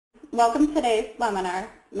Welcome to today's webinar,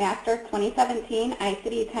 Master 2017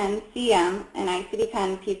 ICD-10-CM and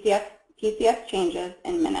ICD-10-PCS Changes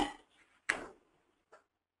in Minutes.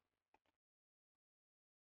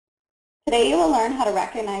 Today you will learn how to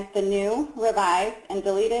recognize the new, revised, and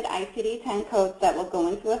deleted ICD-10 codes that will go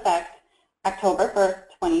into effect October 1st,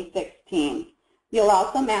 2016. You'll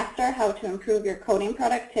also master how to improve your coding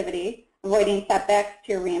productivity, avoiding setbacks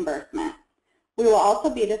to your reimbursement. We will also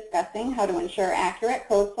be discussing how to ensure accurate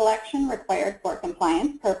code selection required for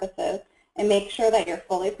compliance purposes and make sure that you're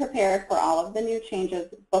fully prepared for all of the new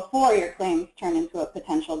changes before your claims turn into a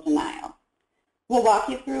potential denial. We'll walk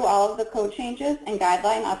you through all of the code changes and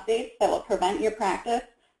guideline updates that will prevent your practice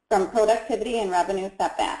from productivity and revenue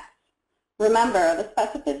setbacks. Remember, the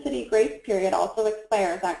specificity grace period also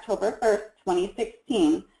expires October 1st,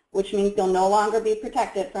 2016, which means you'll no longer be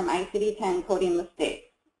protected from ICD-10 coding mistakes.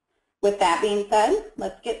 With that being said,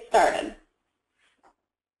 let's get started.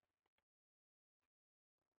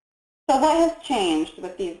 So what has changed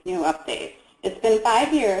with these new updates? It's been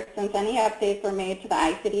 5 years since any updates were made to the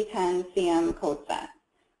ICD-10-CM code set.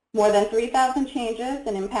 More than 3,000 changes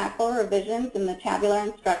and impactful revisions in the tabular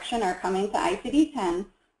instruction are coming to ICD-10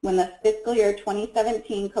 when the fiscal year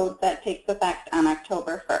 2017 code set takes effect on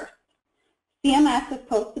October 1st. CMS has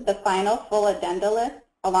posted the final full addenda list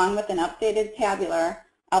along with an updated tabular,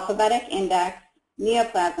 alphabetic index,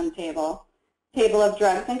 neoplasm table, table of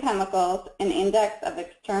drugs and chemicals, and index of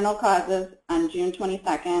external causes on June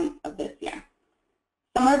 22nd of this year.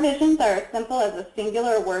 Some revisions are as simple as a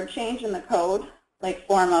singular word change in the code, like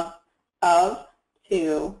form of,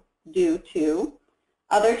 to, due to.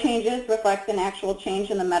 Other changes reflect an actual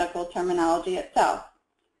change in the medical terminology itself.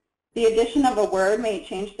 The addition of a word may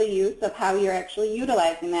change the use of how you're actually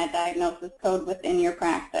utilizing that diagnosis code within your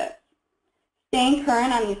practice. Staying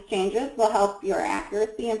current on these changes will help your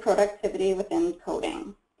accuracy and productivity within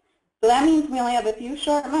coding. So that means we only have a few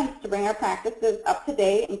short months to bring our practices up to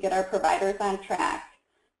date and get our providers on track.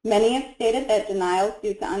 Many have stated that denials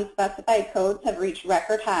due to unspecified codes have reached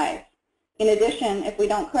record highs. In addition, if we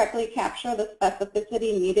don't correctly capture the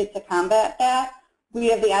specificity needed to combat that, we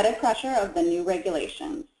have the added pressure of the new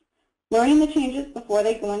regulations. Learning the changes before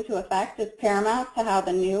they go into effect is paramount to how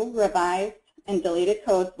the new, revised, and deleted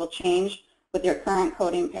codes will change with your current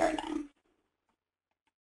coding paradigm.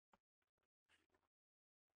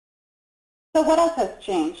 So what else has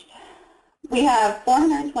changed? We have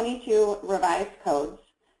 422 revised codes,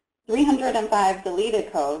 305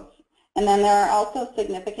 deleted codes, and then there are also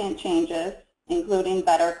significant changes, including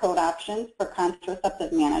better code options for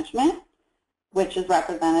contraceptive management, which is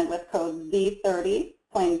represented with code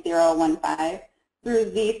Z30.015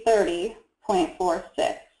 through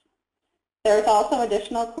Z30.46. There's also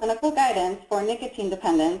additional clinical guidance for nicotine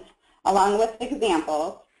dependence along with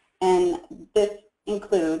examples, and this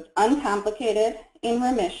includes uncomplicated, in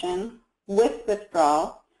remission, with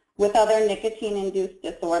withdrawal, with other nicotine-induced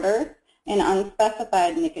disorders, and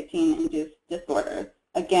unspecified nicotine-induced disorders.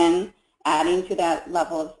 Again, adding to that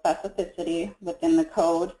level of specificity within the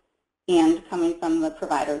code and coming from the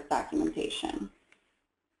provider's documentation.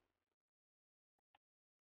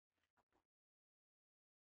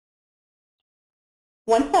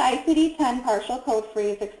 Once the ICD-10 partial code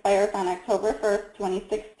freeze expires on October 1st,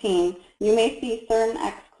 2016, you may see certain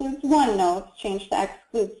excludes 1 notes change to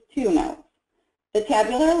excludes 2 notes. The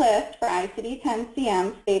tabular list for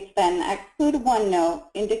ICD-10-CM states that an exclude 1 note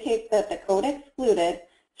indicates that the code excluded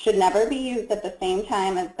should never be used at the same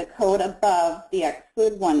time as the code above the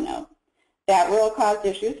exclude 1 note. That rule caused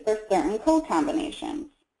issues for certain code combinations.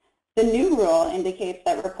 The new rule indicates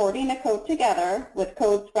that reporting a code together with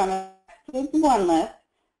codes from an excludes 1 list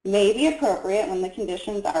may be appropriate when the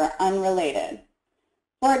conditions are unrelated.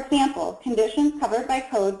 For example, conditions covered by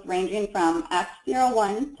codes ranging from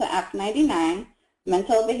F01 to F99,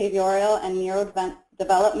 mental, behavioral, and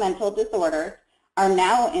neurodevelopmental disorders, are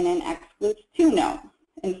now in an excludes 2 note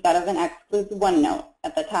instead of an excludes 1 note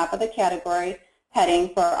at the top of the category heading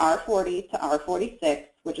for R40 to R46,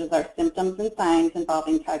 which is our symptoms and signs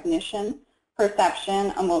involving cognition,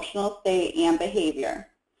 perception, emotional state, and behavior.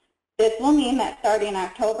 This will mean that starting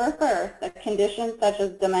October 1st, a condition such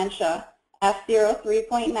as dementia,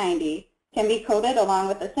 F03.90, can be coded along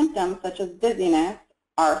with the symptoms such as dizziness,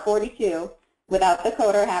 R42, without the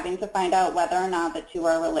coder having to find out whether or not the two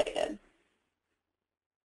are related.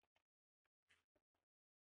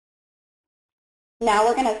 Now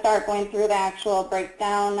we're going to start going through the actual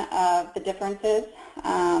breakdown of the differences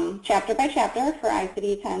chapter by chapter for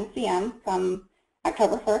ICD-10-CM from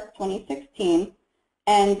October 1st, 2016.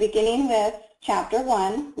 And beginning with Chapter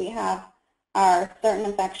 1, we have our certain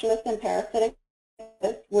infectious and parasitic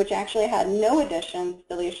which actually had no additions,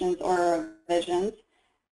 deletions, or revisions.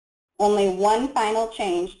 Only one final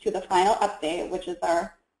change to the final update, which is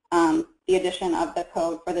our the addition of the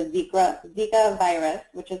code for the Zika virus,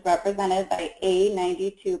 which is represented by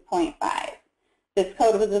A92.5. This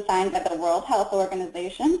code was assigned by the World Health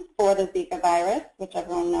Organization for the Zika virus, which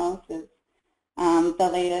everyone knows is the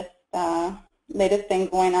latest thing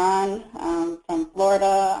going on from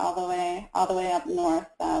Florida all the way up north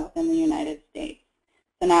within the United States.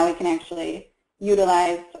 So now we can actually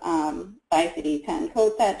utilize the ICD-10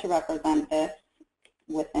 code set to represent this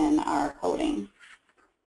within our coding.